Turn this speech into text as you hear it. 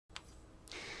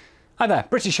Hi there.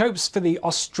 British hopes for the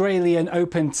Australian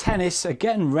Open tennis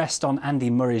again rest on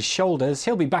Andy Murray's shoulders.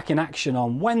 He'll be back in action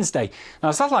on Wednesday. Now,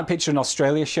 a satellite picture in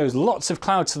Australia shows lots of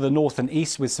clouds to the north and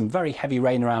east with some very heavy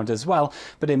rain around as well.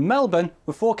 But in Melbourne,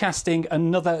 we're forecasting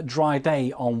another dry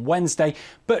day on Wednesday,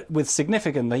 but with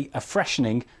significantly a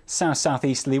freshening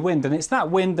south-southeasterly wind. And it's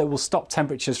that wind that will stop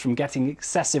temperatures from getting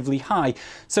excessively high.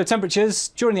 So temperatures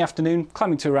during the afternoon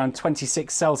climbing to around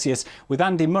 26 Celsius with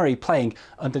Andy Murray playing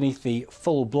underneath the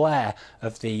full blare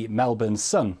of the Melbourne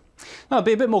sun. Now, there'll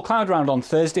be a bit more cloud around on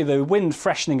Thursday, the wind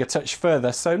freshening a touch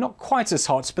further, so not quite as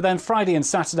hot. But then Friday and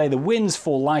Saturday, the winds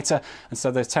fall lighter, and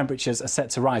so those temperatures are set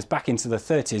to rise back into the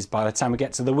 30s by the time we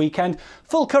get to the weekend.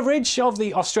 Full coverage of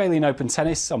the Australian Open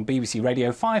tennis on BBC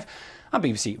Radio 5 and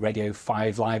BBC Radio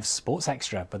 5 Live Sports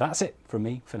Extra. But that's it from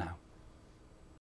me for now.